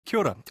Kia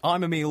ora,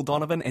 I'm Emile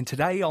Donovan, and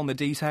today on The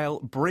Detail,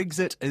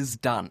 Brexit is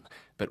done.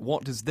 But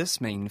what does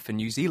this mean for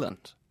New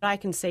Zealand? I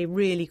can say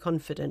really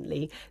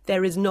confidently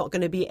there is not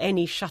going to be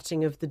any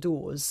shutting of the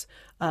doors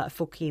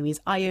for Kiwis.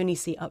 I only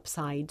see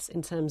upsides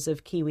in terms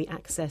of Kiwi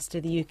access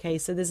to the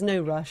UK, so there's no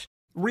rush.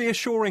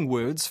 Reassuring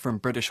words from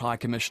British High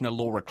Commissioner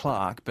Laura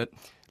Clark, but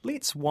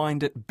let's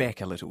wind it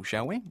back a little,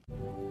 shall we?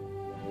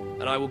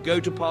 And I will go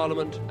to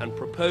Parliament and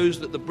propose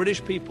that the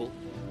British people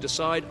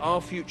decide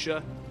our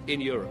future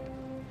in Europe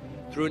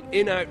through an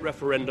in-out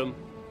referendum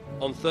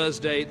on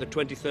Thursday, the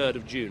 23rd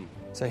of June.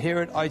 So here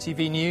at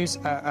ITV News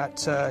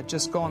at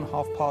just gone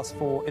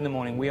 4:30 in the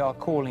morning, we are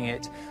calling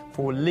it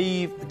for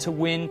Leave to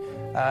Win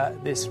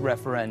this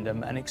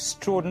referendum. An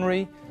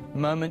extraordinary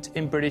moment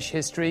in British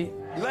history.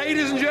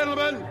 Ladies and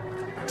gentlemen,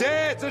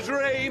 dare to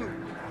dream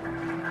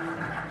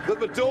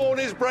that the dawn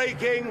is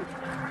breaking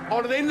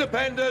on an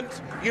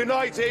independent,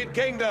 United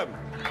Kingdom.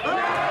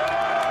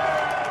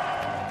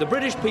 The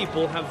British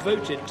people have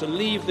voted to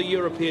leave the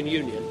European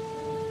Union,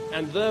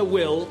 and their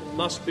will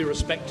must be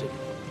respected.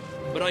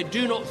 But I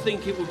do not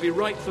think it would be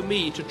right for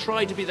me to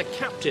try to be the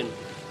captain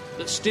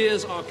that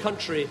steers our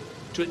country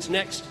to its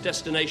next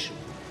destination.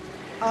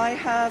 I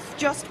have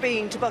just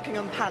been to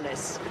Buckingham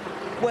Palace,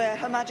 where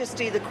Her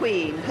Majesty the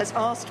Queen has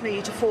asked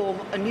me to form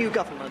a new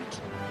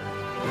government.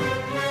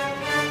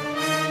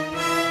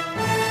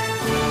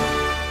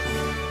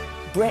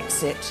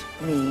 Brexit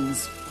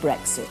means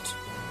Brexit.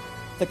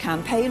 The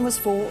campaign was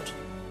fought,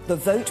 the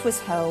vote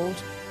was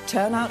held,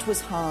 turnout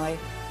was high,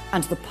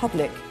 and the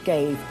public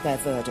gave their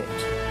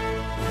verdict.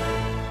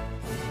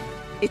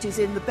 It is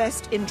in the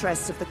best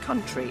interests of the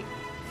country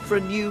for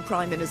a new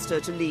Prime Minister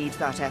to lead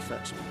that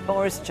effort.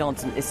 Boris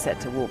Johnson is set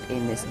to walk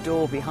in this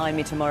door behind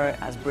me tomorrow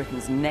as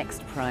Britain's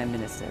next Prime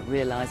Minister,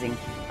 realising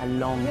a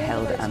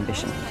long-held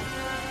ambition.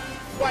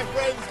 My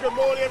friends, good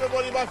morning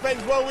everybody, my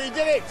friends. Well, we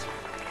did it.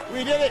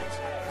 We did it.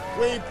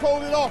 We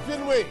pulled it off,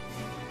 didn't we?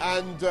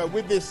 And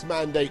with this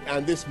mandate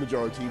and this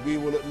majority, we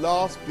will at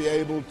last be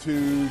able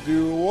to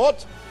do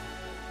what?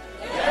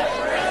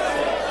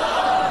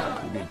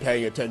 You've been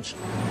paying attention.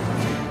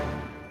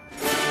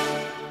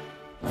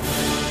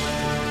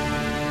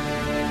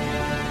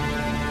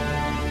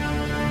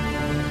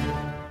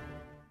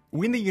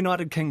 When the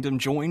United Kingdom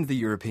joined the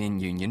European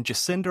Union,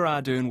 Jacinda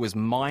Ardern was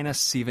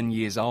 -7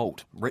 years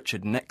old.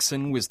 Richard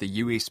Nixon was the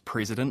US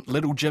president.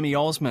 Little Jimmy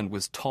Osmond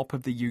was top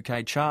of the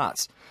UK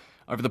charts.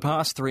 Over the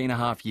past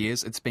 3.5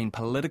 years, it's been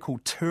political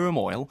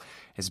turmoil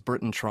as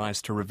Britain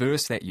tries to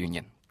reverse that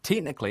union.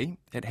 Technically,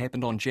 it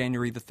happened on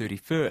January the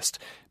 31st,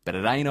 but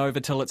it ain't over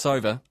till it's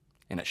over,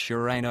 and it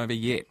sure ain't over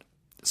yet.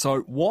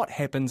 So what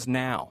happens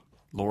now?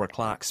 Laura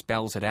Clark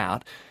spells it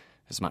out,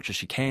 as much as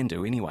she can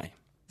do anyway.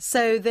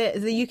 So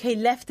the UK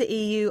left the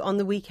EU on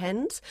the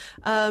weekend,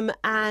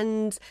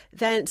 and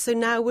then so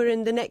now we're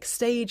in the next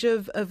stage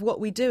of what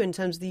we do in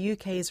terms of the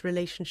UK's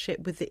relationship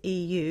with the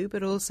EU,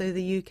 but also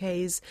the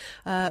UK's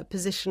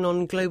position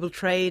on global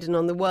trade and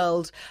on the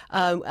world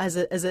as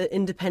an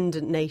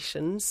independent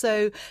nation.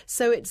 So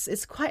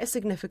it's quite a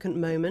significant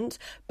moment.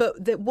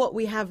 But what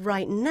we have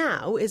right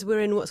now is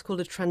we're in what's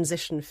called a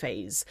transition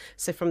phase.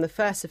 So from the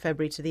 1st of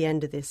February to the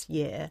end of this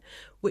year,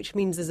 which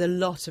means there's a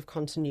lot of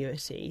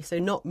continuity. So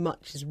not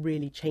much is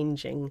really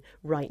changing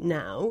right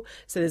now.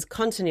 So there's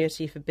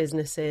continuity for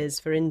businesses,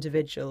 for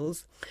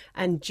individuals.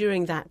 And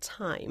during that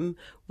time,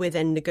 we're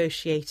then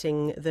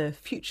negotiating the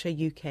future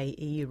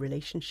UK-EU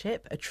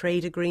relationship, a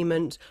trade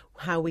agreement,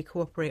 how we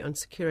cooperate on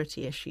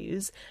security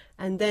issues.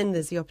 And then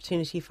there's the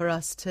opportunity for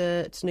us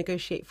to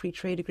negotiate free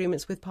trade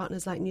agreements with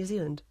partners like New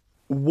Zealand.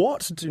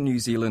 What do New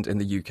Zealand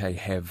and the UK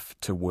have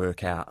to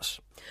work out?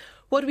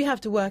 What do we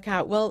have to work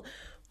out? Well,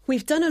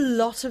 we've done a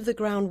lot of the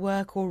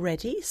groundwork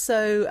already.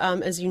 So,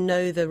 as you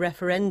know, the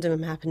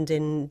referendum happened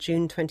in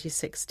June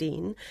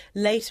 2016.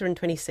 Later in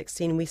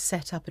 2016, we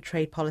set up a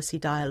trade policy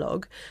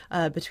dialogue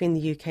between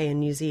the UK and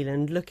New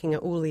Zealand, looking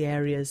at all the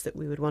areas that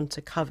we would want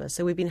to cover.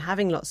 So we've been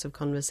having lots of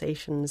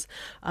conversations.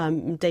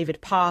 David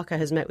Parker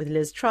has met with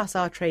Liz Truss,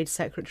 our Trade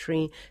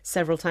Secretary,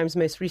 several times,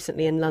 most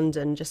recently in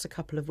London just a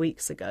couple of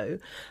weeks ago.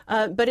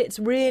 But it's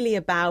really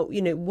about,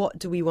 what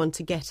do we want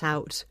to get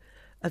out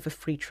of a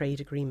free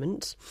trade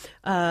agreement.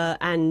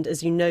 And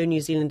as you know, New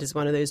Zealand is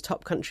one of those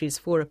top countries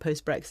for a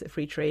post-Brexit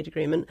free trade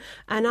agreement.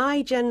 And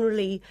I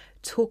generally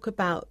talk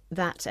about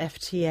that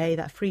FTA,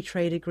 that free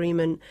trade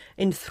agreement,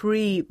 in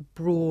three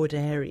broad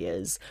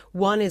areas.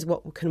 One is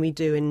what can we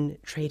do in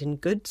trade in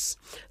goods?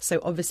 So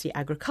obviously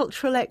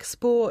agricultural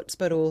exports,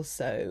 but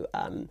also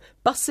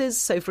buses.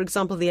 So, for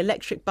example, the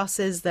electric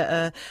buses that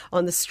are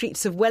on the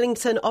streets of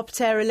Wellington,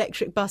 Optare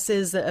electric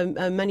buses that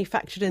are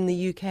manufactured in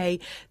the UK,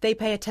 they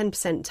pay a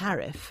 10%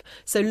 tariff.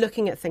 So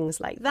looking at things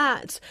like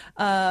that,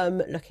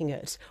 looking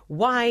at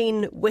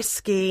wine,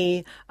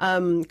 whiskey,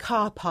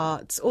 car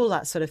parts, all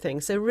that sort of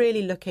thing. So really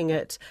looking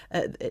at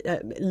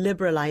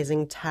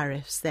liberalising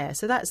tariffs there.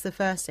 So that's the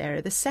first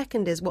area. The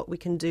second is what we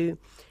can do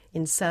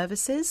in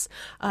services.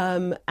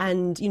 And,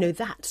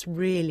 that's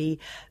really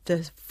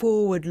the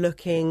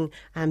forward-looking,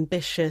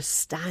 ambitious,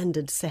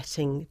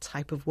 standard-setting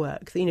type of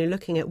work.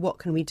 Looking at what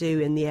can we do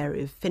in the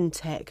area of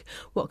fintech,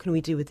 what can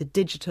we do with the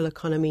digital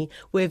economy.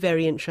 We're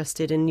very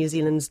interested in New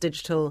Zealand's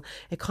digital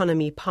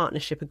economy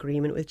partnership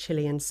agreement with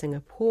Chile and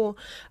Singapore,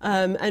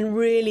 and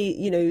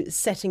really,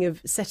 setting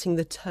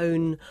the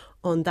tone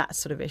on that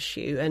sort of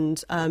issue.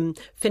 And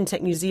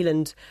FinTech New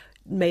Zealand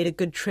made a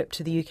good trip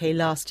to the UK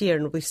last year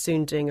and will be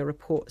soon doing a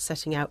report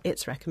setting out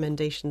its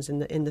recommendations in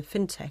the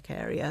fintech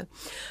area.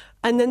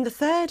 And then the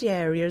third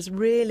area is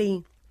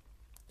really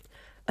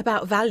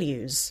about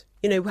values.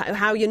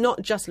 How you're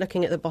not just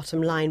looking at the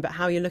bottom line, but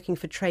how you're looking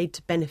for trade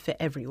to benefit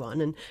everyone.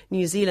 And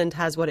New Zealand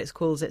has what it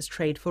calls its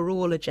trade for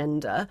all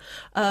agenda.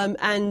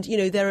 And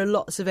there are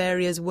lots of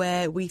areas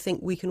where we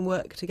think we can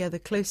work together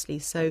closely.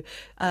 So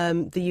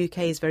the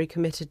UK is very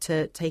committed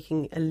to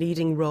taking a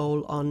leading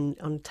role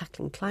on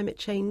tackling climate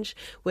change.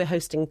 We're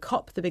hosting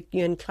COP, the big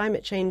UN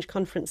climate change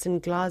conference in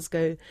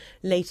Glasgow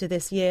later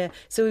this year.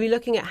 So we'll be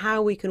looking at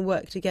how we can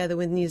work together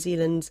with New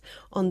Zealand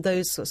on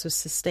those sorts of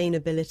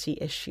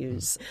sustainability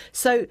issues.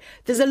 So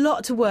there's a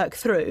lot to work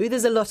through.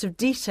 There's a lot of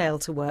detail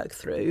to work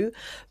through.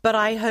 But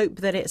I hope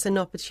that it's an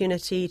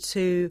opportunity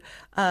to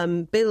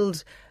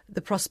build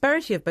the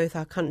prosperity of both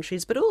our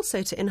countries, but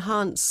also to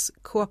enhance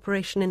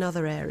cooperation in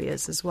other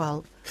areas as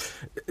well.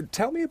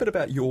 Tell me a bit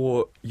about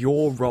your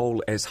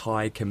role as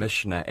High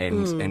Commissioner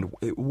and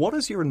what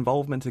is your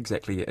involvement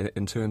exactly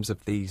in terms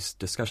of these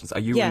discussions? Are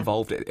you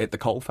involved at the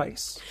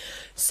coalface?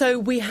 So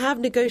we have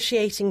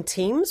negotiating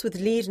teams with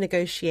lead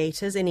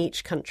negotiators in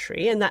each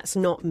country, and that's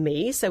not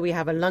me. So we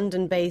have a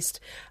London-based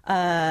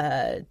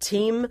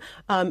team,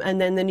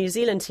 and then the New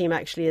Zealand team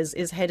actually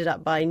is headed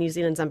up by New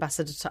Zealand's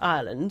ambassador to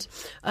Ireland.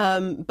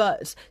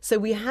 But so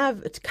we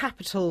have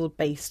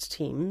capital-based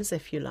teams,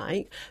 if you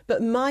like.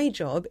 But my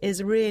job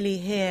is really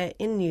here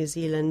in New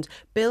Zealand,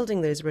 building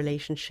those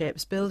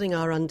relationships, building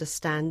our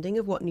understanding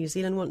of what New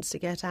Zealand wants to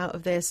get out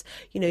of this,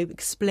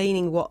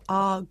 explaining what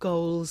our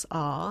goals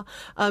are.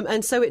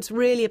 And so it's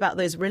really about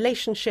those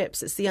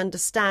relationships, it's the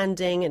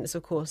understanding, and it's,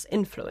 of course,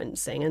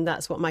 influencing. And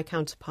that's what my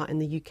counterpart in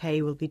the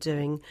UK will be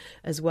doing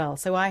as well.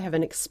 So I have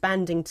an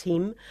expanding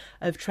team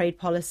of trade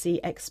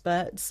policy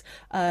experts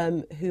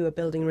who are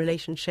building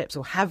relationships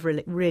or have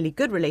really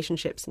good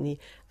relationships in the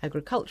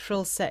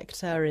agricultural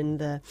sector, in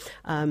the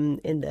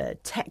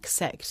tech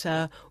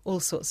sector, all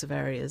sorts of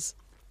areas.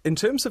 In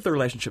terms of the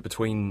relationship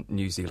between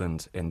New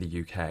Zealand and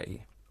the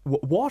UK,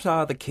 what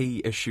are the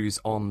key issues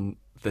on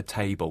the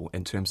table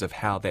in terms of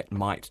how that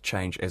might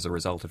change as a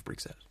result of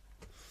Brexit?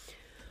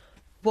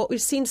 What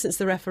we've seen since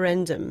the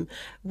referendum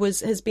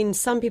has been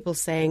some people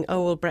saying,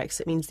 oh, well,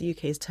 Brexit means the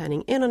UK is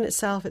turning in on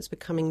itself, it's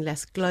becoming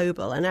less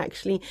global. And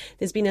actually,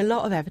 there's been a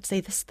lot of effort to say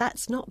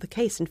that's not the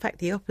case. In fact,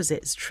 the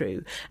opposite is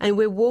true. And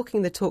we're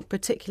walking the talk,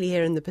 particularly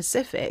here in the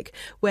Pacific,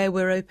 where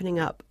we're opening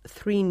up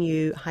 3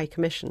 new high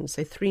commissions,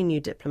 so 3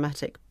 new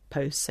diplomatic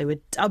posts. So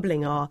we're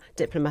doubling our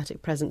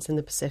diplomatic presence in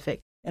the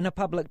Pacific. In a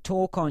public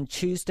talk on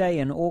Tuesday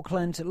in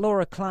Auckland,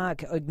 Laura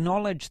Clark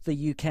acknowledged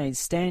the UK's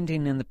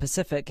standing in the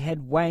Pacific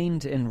had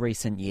waned in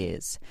recent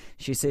years.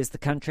 She says the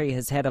country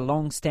has had a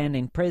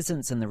long-standing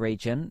presence in the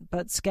region,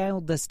 but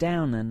scaled this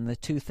down in the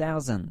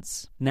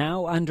 2000s.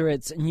 Now, under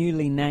its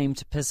newly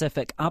named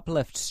Pacific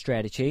Uplift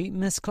strategy,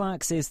 Ms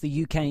Clark says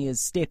the UK is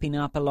stepping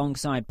up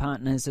alongside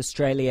partners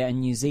Australia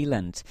and New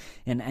Zealand.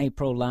 In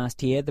April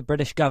last year, the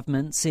British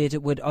government said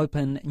it would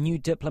open new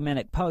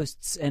diplomatic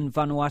posts in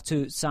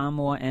Vanuatu,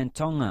 Samoa and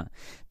Tonga.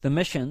 The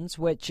missions,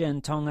 which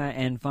in Tonga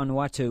and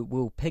Vanuatu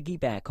will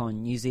piggyback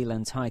on New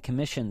Zealand's high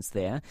commissions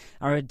there,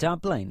 are a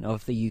doubling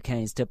of the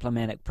UK's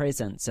diplomatic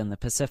presence in the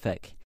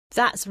Pacific.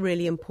 That's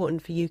really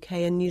important for UK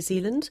and New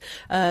Zealand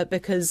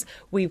because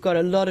we've got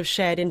a lot of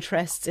shared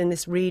interests in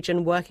this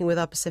region, working with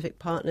our Pacific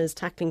partners,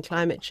 tackling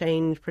climate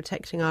change,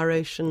 protecting our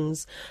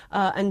oceans.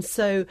 And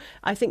so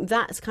I think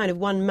that's kind of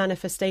one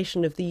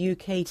manifestation of the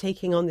UK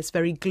taking on this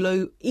very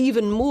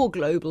even more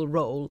global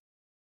role.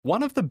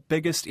 One of the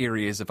biggest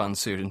areas of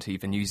uncertainty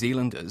for New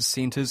Zealanders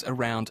centres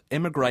around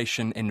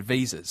immigration and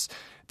visas.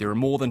 There are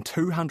more than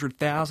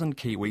 200,000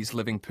 Kiwis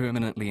living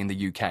permanently in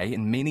the UK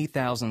and many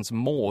thousands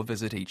more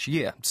visit each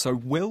year. So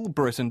will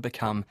Britain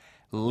become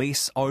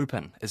less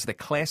open? Is the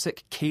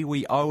classic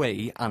Kiwi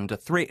OE under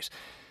threat?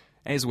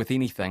 As with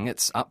anything,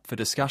 it's up for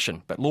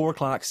discussion. But Laura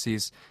Clark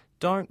says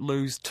don't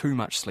lose too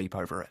much sleep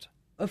over it.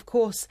 Of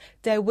course,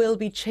 there will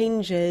be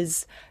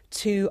changes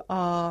to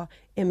our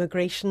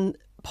immigration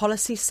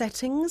policy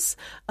settings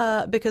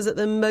because at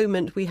the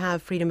moment we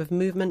have freedom of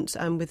movement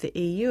with the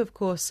EU. Of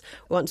course,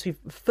 once we've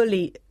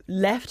fully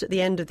left at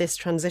the end of this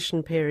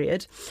transition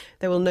period,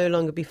 there will no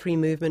longer be free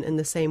movement in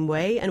the same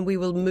way, and we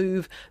will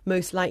move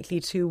most likely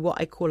to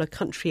what I call a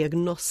country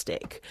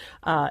agnostic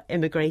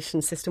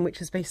immigration system, which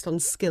is based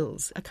on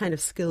skills, a kind of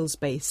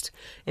skills-based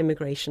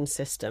immigration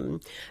system.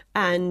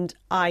 And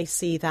I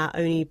see that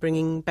only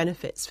bringing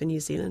benefits for New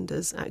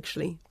Zealanders,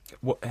 actually.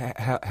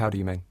 How do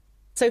you mean?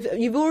 So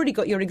you've already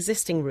got your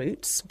existing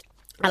routes.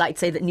 I like to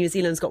say that New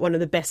Zealand's got one of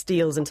the best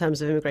deals in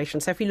terms of immigration.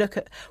 So if you look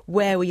at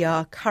where we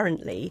are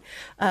currently,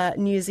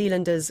 New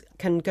Zealanders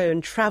can go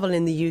and travel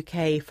in the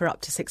UK for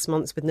up to 6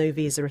 months with no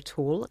visa at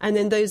all. And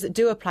then those that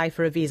do apply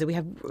for a visa, we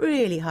have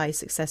really high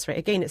success rate.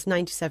 Again, it's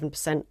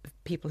 97%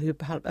 of people who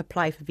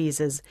apply for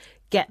visas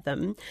get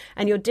them.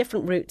 And your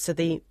different routes are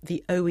the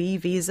OE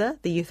visa,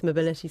 the Youth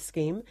Mobility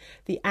Scheme,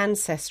 the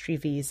Ancestry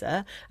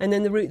visa, and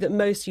then the route that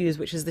most use,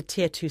 which is the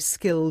Tier 2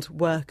 Skilled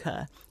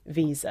Worker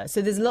visa.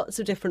 So there's lots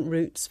of different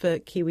routes for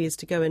Kiwis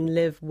to go and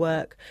live,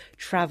 work,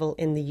 travel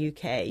in the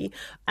UK.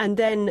 And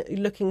then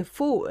looking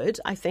forward,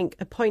 I think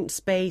a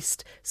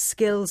points-based,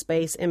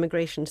 skills-based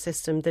immigration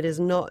system that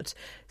is not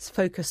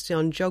focused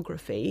on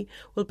geography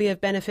will be of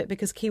benefit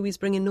because Kiwis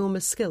bring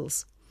enormous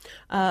skills.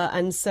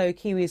 And so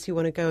Kiwis who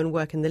want to go and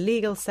work in the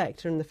legal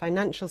sector, in the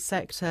financial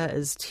sector,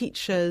 as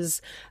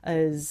teachers,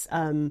 as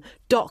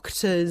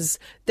doctors,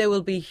 there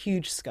will be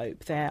huge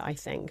scope there, I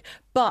think.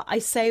 But I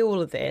say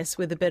all of this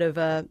with a bit of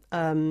a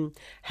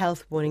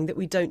health warning that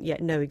we don't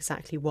yet know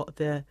exactly what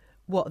the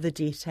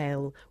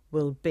detail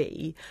will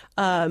be.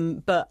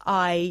 But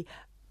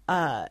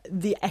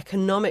the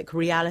economic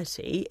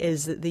reality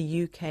is that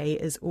the UK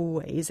is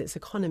always, its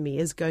economy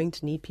is going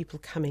to need people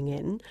coming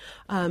in,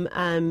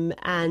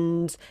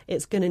 and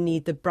it's going to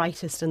need the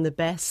brightest and the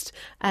best.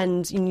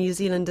 And New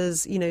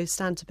Zealanders,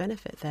 stand to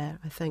benefit there,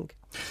 I think.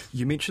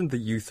 You mentioned the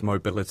youth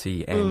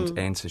mobility and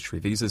ancestry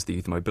visas, the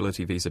youth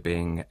mobility visa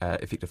being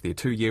effectively a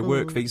 2-year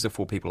work visa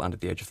for people under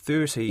the age of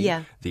 30.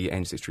 Yeah. The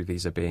ancestry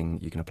visa being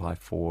you can apply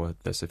for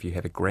this if you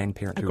have a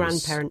grandparent and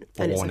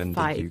it's born in the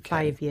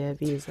UK. 5-year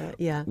visa,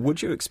 yeah.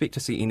 Would you expect to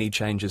see any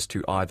changes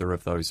to either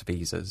of those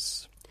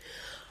visas?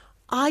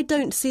 I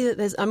don't see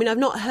that I've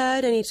not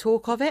heard any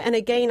talk of it. And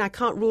again, I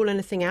can't rule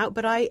anything out,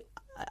 but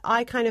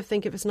I kind of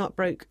think if it's not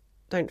broke,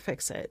 don't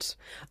fix it.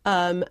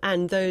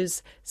 And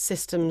those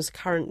systems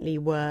currently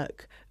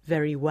work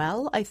very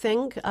well, I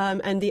think.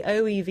 And the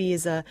OE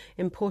visa,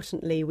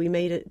 importantly, we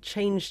made a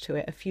change to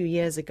it a few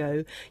years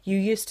ago. You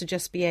used to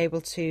just be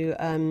able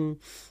to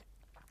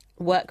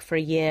work for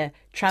a year,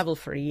 travel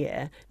for a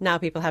year. Now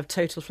people have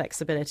total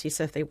flexibility,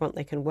 so if they want,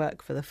 they can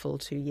work for the full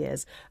 2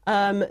 years.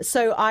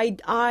 So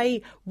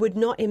I would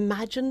not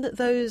imagine that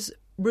those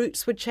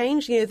routes would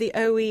change. The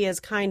OE is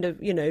kind of,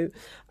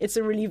 it's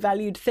a really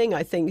valued thing,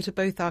 I think, to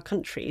both our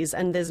countries,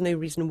 and there's no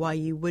reason why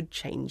you would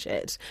change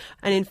it.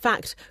 And in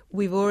fact,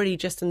 we've already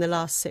just in the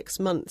last 6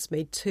 months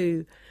made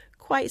 2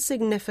 quite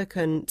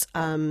significant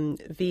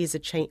visa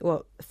change,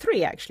 well,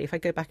 3 actually, if I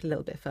go back a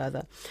little bit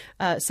further.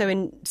 So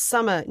in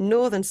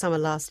northern summer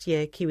last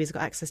year, Kiwis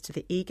got access to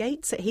the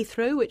e-gates at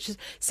Heathrow, which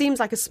seems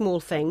like a small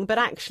thing, but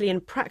actually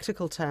in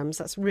practical terms,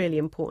 that's really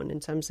important in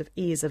terms of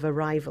ease of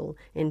arrival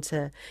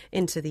into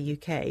the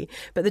UK.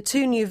 But the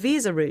 2 new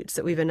visa routes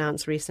that we've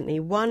announced recently,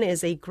 one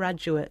is a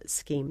graduate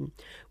scheme,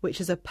 which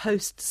is a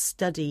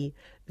post-study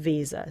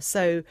visa.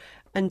 So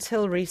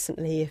until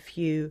recently, if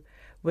you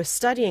were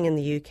studying in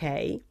the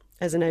UK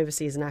as an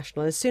overseas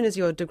national, as soon as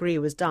your degree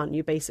was done,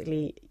 you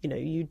basically,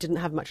 you didn't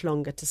have much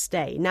longer to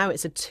stay. Now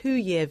it's a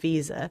 2-year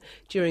visa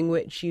during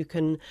which you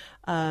can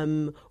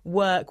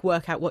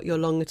work out what your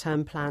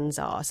longer-term plans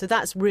are. So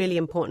that's really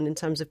important in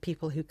terms of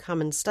people who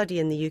come and study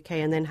in the UK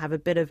and then have a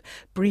bit of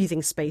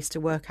breathing space to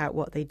work out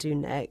what they do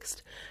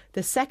next.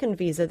 The second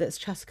visa that's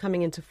just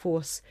coming into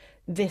force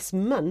this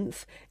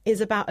month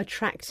is about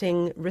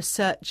attracting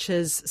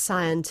researchers,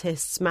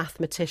 scientists,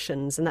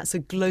 mathematicians, and that's a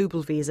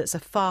global visa. It's a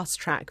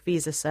fast-track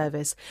visa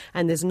service,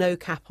 and there's no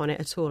cap on it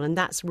at all. And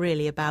that's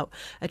really about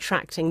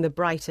attracting the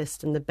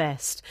brightest and the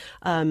best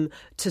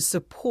to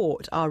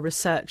support our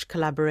research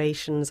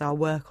collaborations, our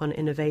work on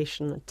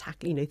innovation,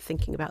 and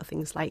thinking about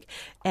things like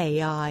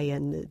AI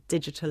and the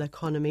digital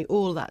economy,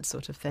 all that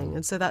sort of thing.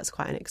 And so that's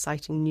quite an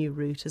exciting new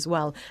route as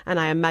well. And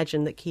I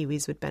imagine that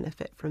Kiwis would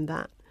benefit from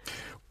that.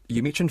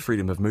 You mentioned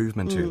freedom of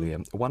movement earlier.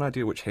 One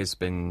idea which has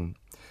been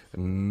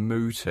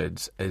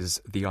mooted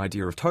is the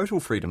idea of total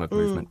freedom of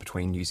movement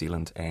between New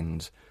Zealand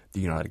and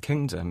the United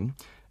Kingdom.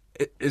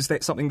 Is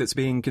that something that's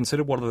being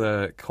considered? What are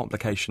the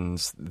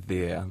complications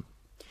there?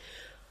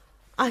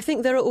 I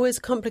think there are always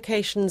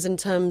complications in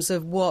terms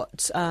of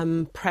what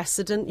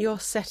precedent you're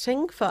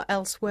setting for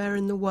elsewhere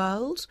in the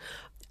world.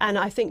 And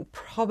I think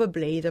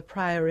probably the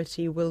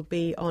priority will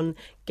be on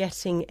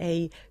getting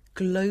a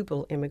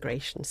global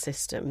immigration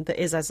system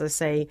that is, as I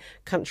say,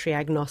 country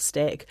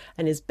agnostic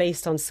and is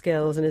based on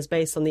skills and is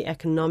based on the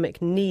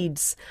economic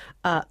needs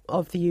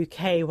of the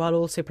UK, while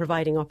also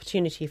providing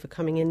opportunity for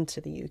coming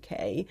into the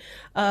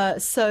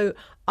UK. So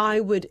I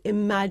would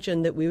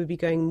imagine that we would be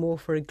going more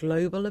for a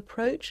global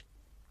approach.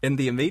 In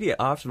the immediate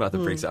aftermath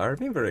of Brexit, I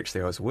remember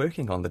actually I was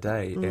working on the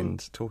day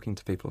and talking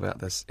to people about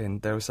this,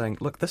 and they were saying,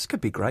 look, this could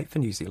be great for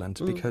New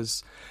Zealand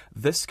because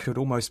this could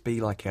almost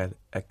be like a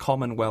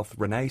Commonwealth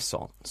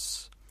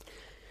renaissance.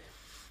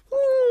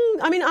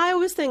 I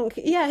always think,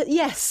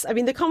 yes.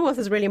 The Commonwealth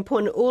is really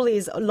important. All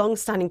these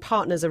long-standing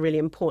partners are really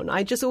important.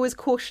 I just always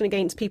caution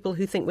against people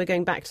who think we're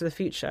going back to the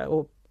future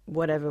or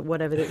whatever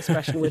the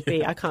expression would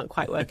be. I can't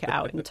quite work it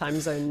out in time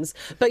zones.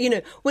 But,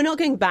 we're not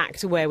going back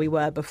to where we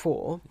were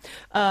before.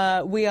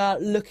 We are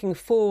looking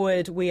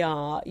forward. We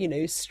are,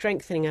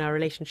 strengthening our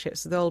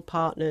relationships with old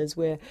partners.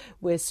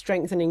 We're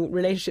strengthening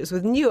relationships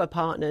with newer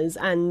partners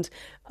and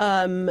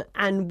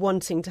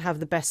wanting to have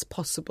the best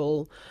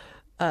possible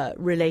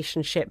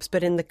relationships,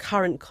 but in the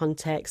current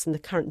context, in the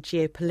current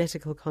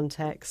geopolitical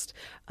context,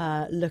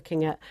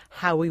 looking at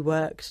how we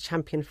work to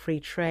champion free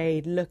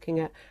trade, looking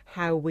at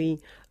how we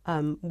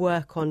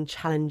work on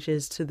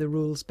challenges to the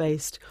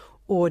rules-based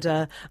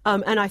order.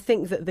 And I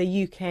think that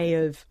the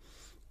UK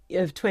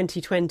of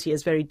 2020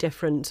 is very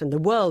different, and the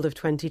world of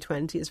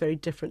 2020 is very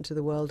different to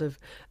the world of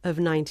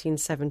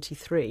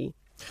 1973.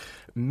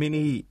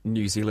 Many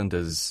New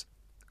Zealanders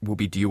will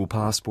be dual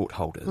passport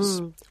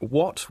holders.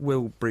 What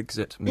will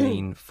Brexit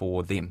mean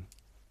for them?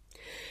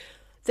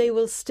 They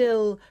will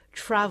still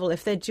travel.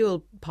 If they're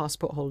dual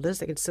passport holders,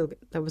 they can still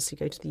obviously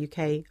go to the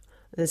UK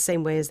the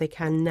same way as they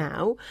can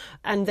now.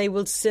 And they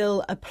will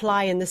still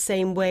apply in the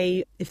same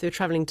way if they're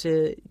travelling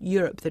to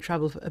Europe,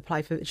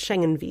 apply for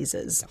Schengen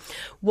visas. Yeah.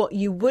 What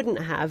you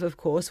wouldn't have, of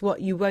course,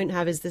 what you won't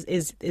have is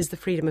the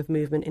freedom of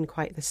movement in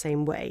quite the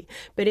same way.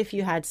 But if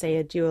you had, say,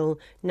 a dual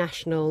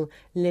national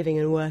living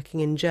and working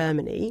in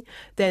Germany,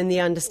 then the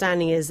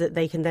understanding is that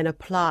they can then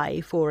apply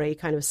for a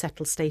kind of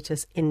settled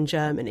status in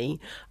Germany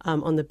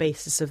on the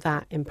basis of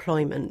that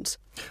employment.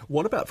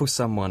 What about for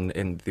someone,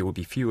 and there will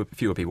be fewer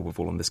people will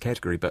fall in this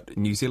category, but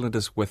New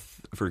Zealanders with,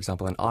 for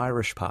example, an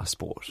Irish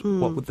passport?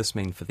 What would this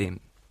mean for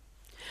them?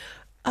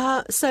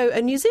 So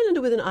a New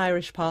Zealander with an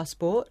Irish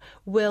passport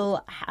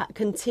will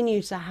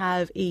continue to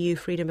have EU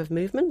freedom of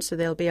movement, so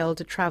they'll be able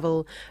to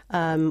travel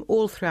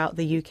all throughout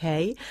the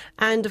UK.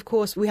 And, of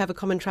course, we have a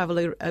common travel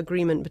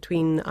agreement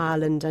between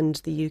Ireland and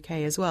the UK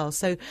as well.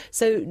 So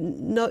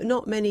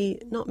not many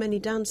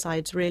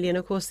downsides, really. And,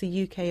 of course,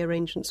 the UK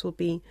arrangements will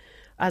be,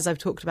 as I've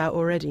talked about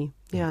already,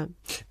 yeah.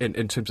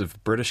 In terms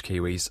of British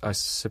Kiwis, I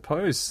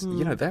suppose,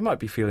 they might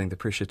be feeling the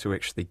pressure to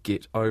actually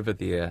get over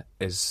there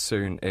as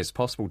soon as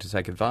possible to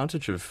take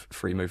advantage of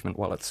free movement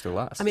while it still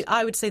lasts. I mean,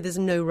 I would say there's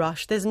no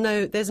rush. There's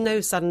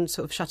no sudden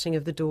sort of shutting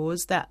of the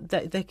doors. That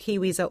the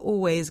Kiwis are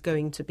always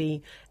going to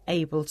be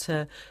able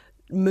to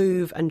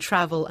move and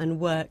travel and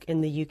work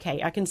in the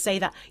UK. I can say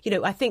that,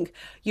 I think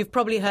you've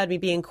probably heard me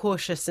being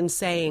cautious and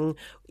saying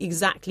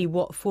exactly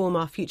what form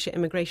our future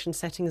immigration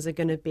settings are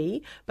going to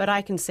be, but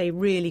I can say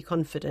really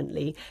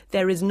confidently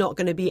there is not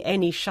going to be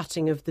any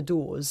shutting of the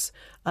doors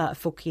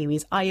for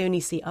Kiwis. I only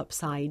see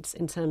upsides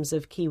in terms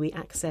of Kiwi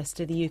access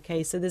to the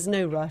UK, so there's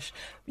no rush.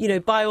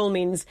 By all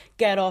means,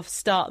 get off,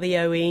 start the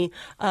OE,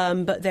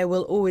 but there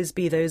will always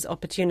be those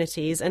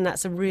opportunities, and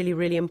that's a really,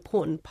 really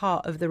important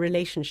part of the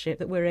relationship,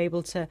 that we're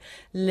able to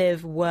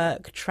live,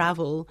 work,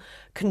 travel,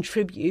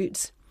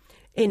 contribute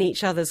in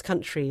each other's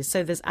countries.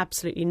 So there's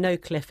absolutely no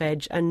cliff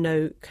edge and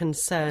no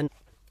concern.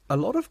 A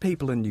lot of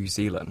people in New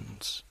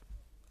Zealand,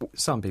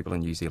 some people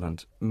in New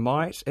Zealand,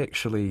 might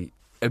actually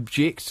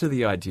object to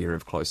the idea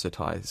of closer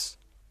ties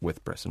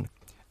with Britain,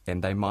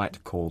 and they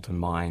might call to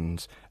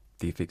mind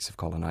the effects of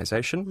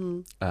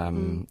colonisation,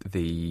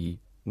 the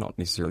not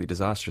necessarily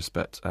disastrous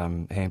but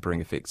hampering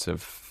effects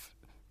of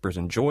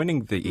Britain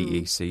joining the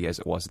EEC as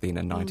it was then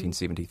in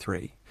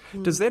 1973.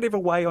 Does that ever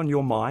weigh on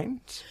your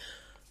mind?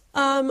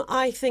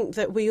 I think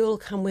that we all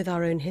come with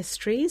our own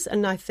histories,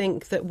 and I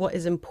think that what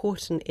is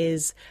important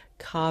is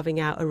carving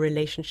out a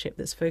relationship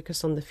that's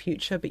focused on the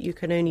future, but you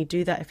can only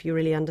do that if you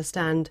really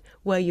understand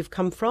where you've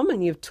come from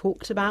and you've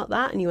talked about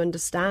that and you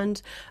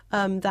understand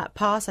that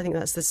past. I think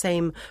that's the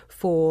same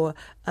for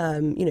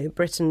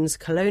Britain's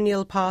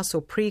colonial past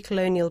or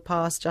pre-colonial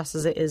past, just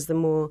as it is the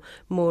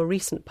more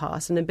recent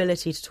past. An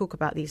ability to talk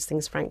about these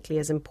things, frankly,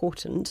 is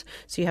important.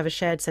 So you have a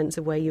shared sense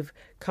of where you've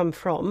come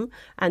from,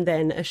 and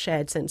then a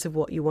shared sense of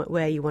what you want,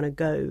 where you want to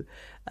go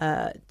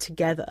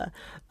together.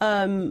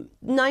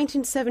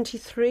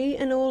 1973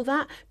 and all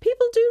that,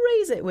 people do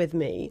raise it with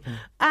me,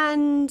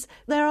 and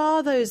there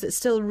are those that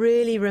still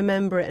really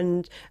remember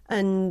it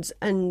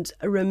and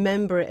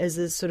remember it as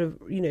a sort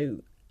of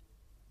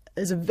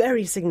as a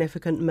very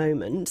significant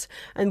moment,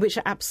 and which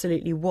it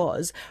absolutely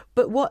was.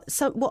 But what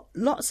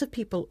lots of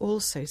people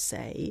also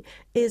say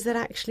is that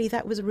actually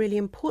that was really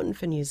important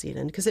for New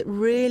Zealand, because it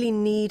really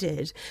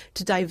needed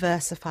to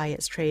diversify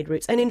its trade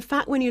routes. And in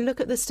fact, when you look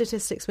at the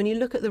statistics, when you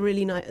look at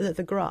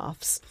the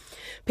graphs,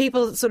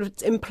 people sort of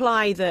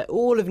imply that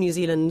all of New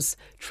Zealand's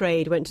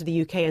trade went to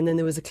the UK and then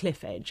there was a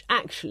cliff edge.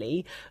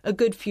 Actually, a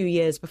good few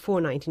years before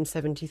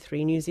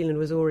 1973, New Zealand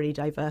was already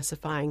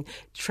diversifying.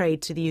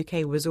 Trade to the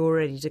UK was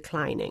already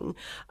declining.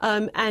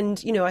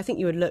 And, I think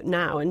you would look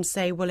now and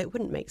say, well, it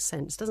wouldn't make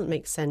sense. It doesn't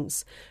make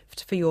sense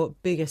for your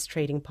biggest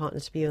trading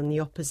partner to be on the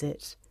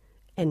opposite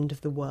end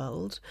of the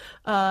world.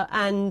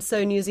 And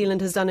so New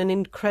Zealand has done an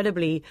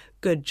incredibly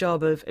good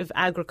job of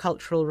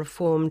agricultural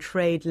reform,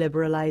 trade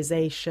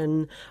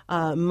liberalisation,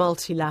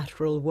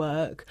 multilateral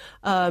work,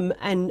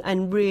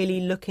 and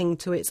really looking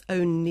to its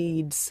own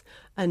needs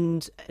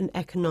and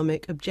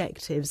economic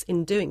objectives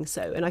in doing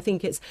so. And I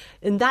think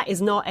that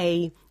is not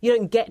you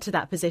don't get to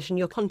that position,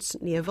 you're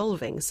constantly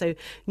evolving. So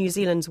New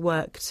Zealand's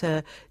work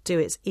to do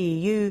its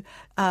EU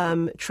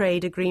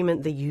trade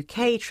agreement, the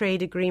UK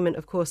trade agreement,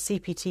 of course,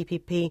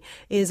 CPTPP,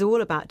 is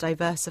all about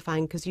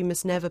diversifying, because you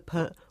must never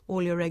put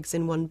all your eggs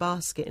in one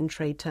basket in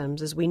trade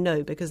terms, as we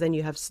know, because then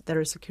there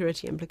are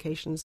security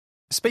implications.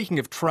 Speaking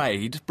of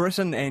trade,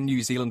 Britain and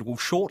New Zealand will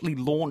shortly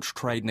launch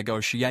trade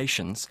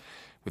negotiations,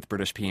 with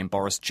British PM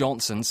Boris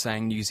Johnson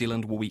saying New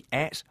Zealand will be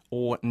at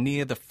or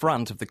near the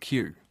front of the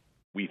queue.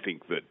 We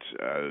think that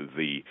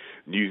the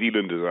New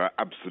Zealanders are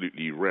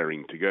absolutely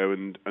raring to go,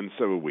 and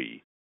so are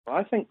we.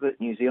 I think that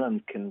New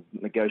Zealand can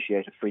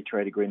negotiate a free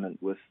trade agreement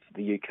with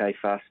the UK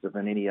faster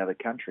than any other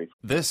country.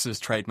 This is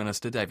Trade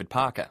Minister David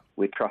Parker.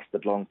 We're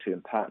trusted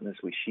long-term partners.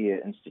 We share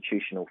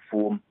institutional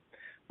form.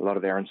 A lot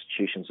of our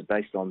institutions are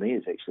based on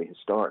theirs, actually,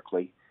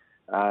 historically.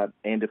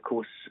 And, of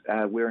course,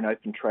 we're an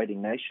open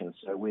trading nation,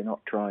 so we're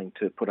not trying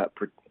to put up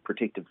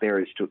protective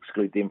barriers to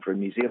exclude them from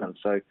New Zealand.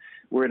 So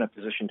we're in a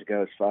position to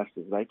go as fast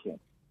as they can.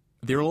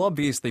 There will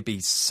obviously be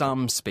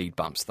some speed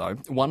bumps, though.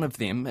 One of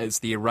them is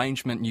the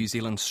arrangement New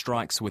Zealand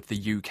strikes with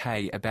the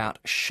UK about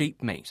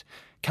sheep meat.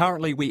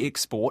 Currently, we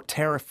export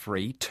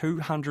tariff-free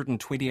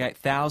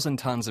 228,000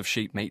 tonnes of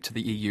sheep meat to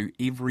the EU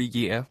every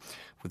year,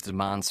 with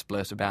demand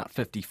split about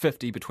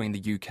 50-50 between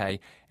the UK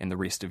and the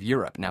rest of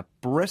Europe. Now,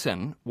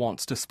 Britain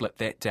wants to split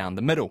that down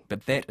the middle,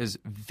 but that is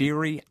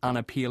very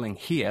unappealing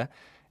here,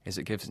 as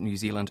it gives New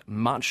Zealand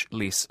much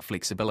less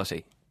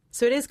flexibility.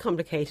 So it is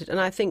complicated,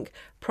 and I think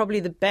probably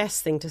the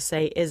best thing to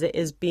say is it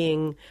is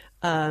being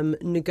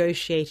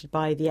negotiated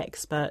by the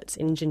experts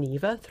in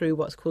Geneva through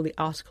what's called the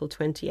Article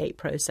 28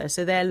 process.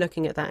 So they're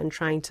looking at that and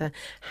trying to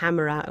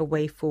hammer out a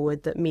way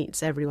forward that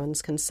meets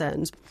everyone's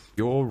concerns.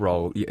 Your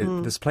role,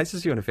 this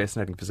places you in a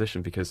fascinating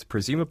position, because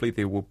presumably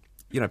there will,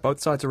 both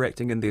sides are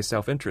acting in their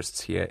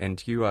self-interests here,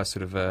 and you are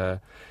sort of a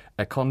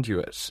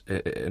conduit,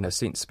 in a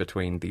sense,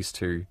 between these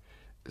two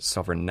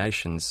sovereign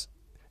nations.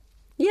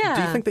 Yeah.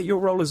 Do you think that your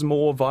role is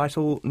more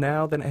vital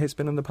now than it has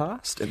been in the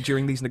past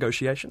during these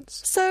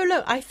negotiations? So,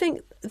 look, I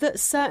think that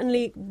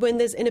certainly when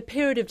there's in a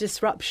period of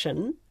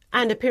disruption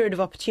and a period of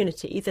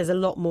opportunity, there's a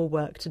lot more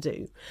work to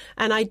do.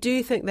 And I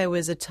do think there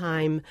was a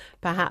time,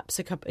 perhaps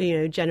a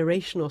couple,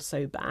 generation or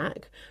so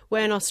back,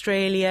 when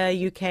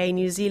Australia, UK,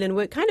 New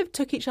Zealand kind of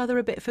took each other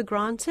a bit for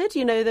granted.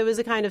 There was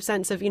a kind of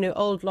sense of,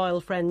 old loyal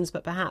friends,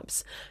 but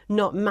perhaps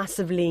not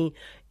massively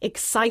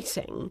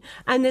exciting.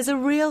 And there's a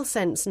real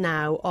sense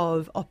now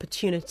of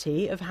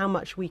opportunity, of how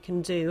much we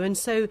can do. And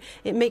so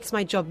it makes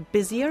my job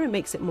busier, it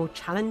makes it more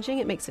challenging,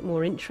 it makes it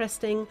more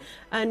interesting.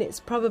 And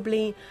it's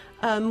probably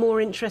more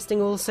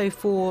interesting also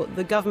for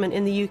the government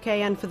in the UK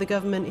and for the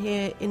government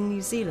here in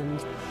New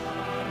Zealand.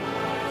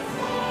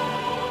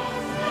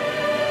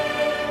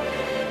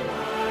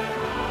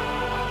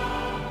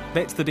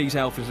 That's The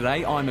Detail for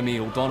today. I'm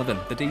Emile Donovan.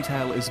 The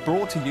Detail is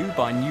brought to you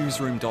by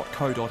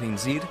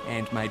newsroom.co.nz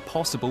and made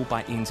possible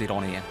by NZ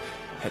On Air.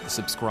 Hit the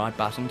subscribe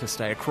button to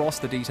stay across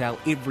The Detail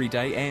every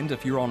day, and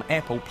if you're on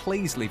Apple,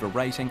 please leave a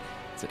rating,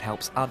 as it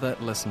helps other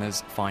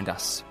listeners find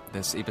us.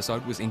 This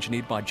episode was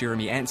engineered by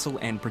Jeremy Ansell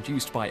and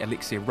produced by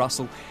Alexia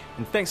Russell.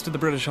 And thanks to the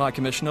British High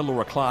Commissioner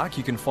Laura Clark.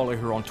 You can follow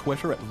her on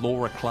Twitter at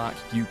Laura Clark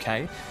UK.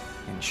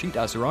 And she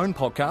does her own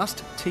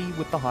podcast, Tea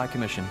with the High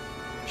Commission.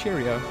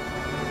 Cheerio.